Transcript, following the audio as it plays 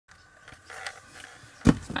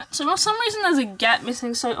So for some reason there's a gap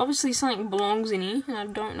missing, so obviously something belongs in here, and I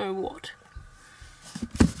don't know what.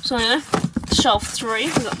 So anyway, shelf 3,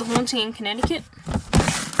 we've got The Haunting in Connecticut.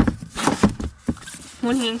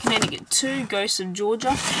 Haunting in Connecticut 2, Ghosts of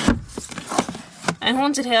Georgia. And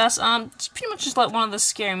Haunted House, it's pretty much just like one of the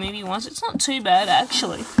scary movie ones. It's not too bad,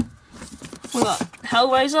 actually. We got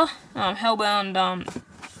Hellraiser, Hellbound,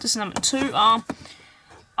 this is number 2.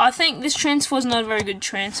 I think this transfer is not a very good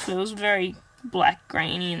transfer. It was very black,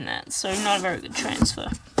 grainy in that, so not a very good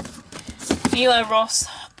transfer. Eli Roth,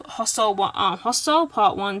 Hostel,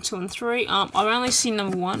 Part 1, 2, and 3. I've only seen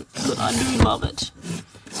number 1, but I do love it.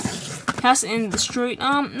 House at the End of the Street,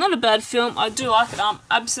 not a bad film. I do like it.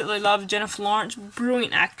 Absolutely love Jennifer Lawrence,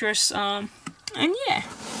 brilliant actress. And yeah.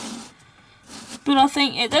 But I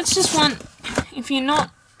think that's just one. If you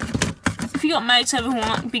got mates over who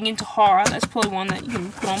aren't big into horror, that's probably one that you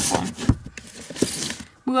can put on for them.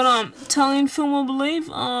 We got Italian film, I believe.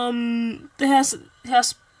 The House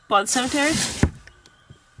by the Cemetery.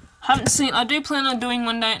 Haven't seen. I do plan on doing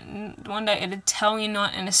one day an Italian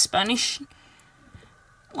night and a Spanish,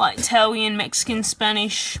 like Italian, Mexican,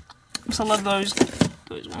 Spanish. So I love those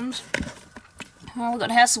ones. We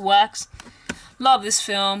got House of Wax. Love this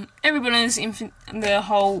film. Everybody in the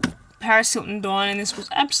whole Paris Hilton dying in this was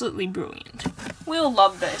absolutely brilliant. We all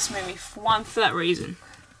loved this movie for that reason.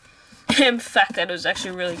 And the fact that it was actually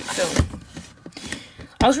a really good film.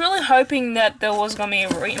 I was really hoping that there was going to be a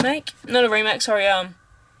remake. Not a remake, sorry, a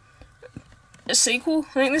sequel.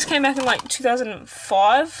 I think this came back in like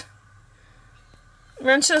 2005.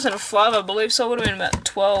 Around 2005, I believe, so it would have been about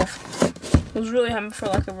 12. I was really hoping for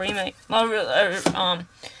like a remake.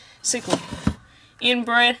 Sequel. Ian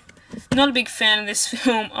Brad, not a big fan of this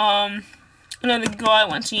film. I know the guy I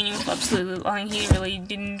went to uni with absolutely, I think he really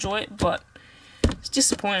didn't enjoy it, but it's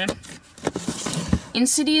disappointing.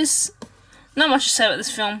 Insidious, not much to say about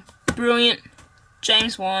this film. Brilliant.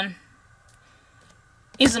 James Wan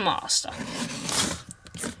is a master.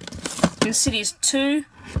 Insidious 2,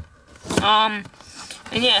 and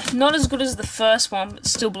yeah, not as good as the first one, but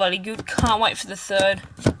still bloody good. Can't wait for the third,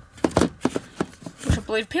 which I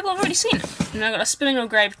believe people have already seen. And I got A Spit on Your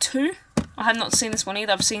Grave 2. I have not seen this one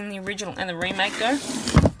either. I've seen the original and the remake though.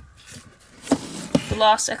 The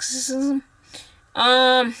Last Exorcism.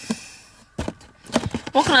 What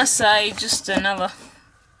can I say? Just another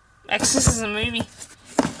exorcism movie.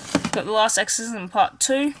 Got The Last Exorcism Part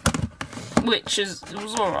 2, which it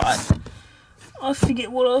was alright. I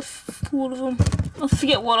forget what I thought of them. I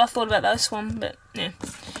forget what I thought about this one, but yeah.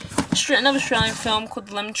 Another Australian film called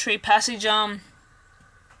The Lemon Tree Passage.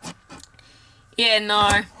 Yeah,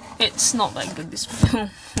 no, it's not that good, this film.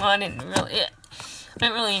 I didn't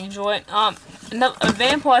really enjoy it. A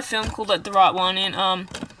vampire film called like The Right One in.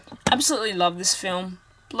 Absolutely love this film.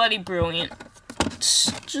 Bloody brilliant. It's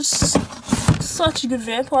just such a good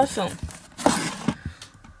vampire film.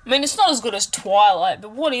 I mean, it's not as good as Twilight, but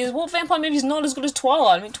what vampire movie is not as good as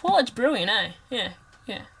Twilight? I mean, Twilight's brilliant, eh? Yeah.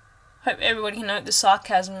 Hope everybody can note the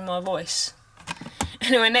sarcasm in my voice.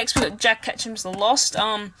 Anyway, next we got Jack Ketchum's The Lost.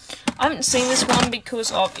 I haven't seen this one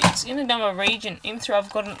because it's in another region. Even though I've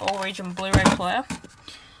got an all-region Blu-ray player,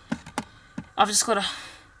 I've just got to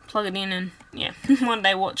plug it in and yeah, one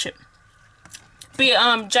day watch it. But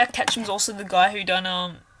yeah, Jack Ketchum's also the guy who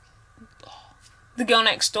done The Girl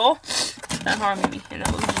Next Door, that horror movie, and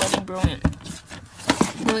that was bloody brilliant.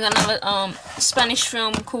 Then we got another Spanish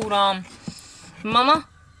film called Mama,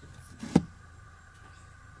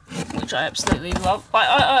 which I absolutely love.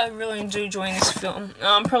 I really do enjoy this film.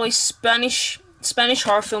 Probably Spanish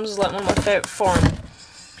horror films is like one of my favourite foreign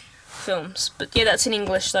films. But yeah, that's in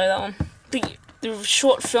English though, that one. The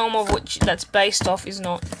short film of which that's based off is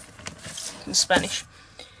not in Spanish.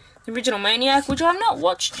 The Original Maniac, which I have not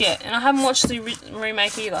watched yet, and I haven't watched the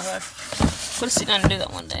remake either. So I've got to sit down and do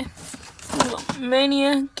that one day. We've got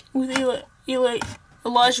Maniac with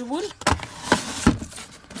Elijah Wood.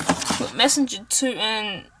 We've got Messenger 2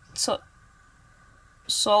 and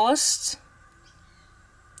Solace.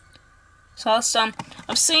 I've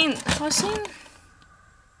seen both.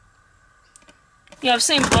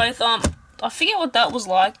 I forget what that was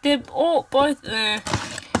like. They're all both,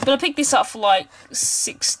 but I picked this up for like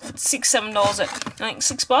 $7 at, I think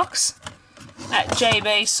 $6 at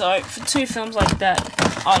JB. So for two films like that,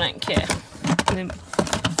 I don't care.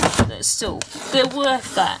 They're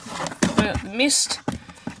worth that. We got The Mist,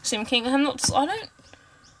 Stephen King. I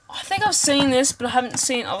think I've seen this, but I haven't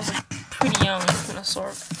seen. I was pretty young when I saw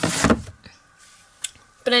it.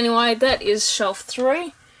 But anyway, that is shelf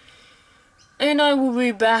 3. And I will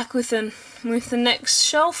be back with the next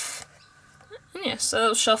shelf. And yeah, so that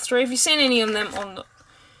was shelf 3. If you've seen any of them on the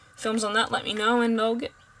films on that, let me know, and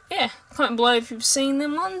yeah, comment below if you've seen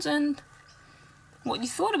them ones and what you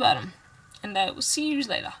thought about them. And I will see you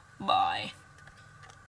later. Bye.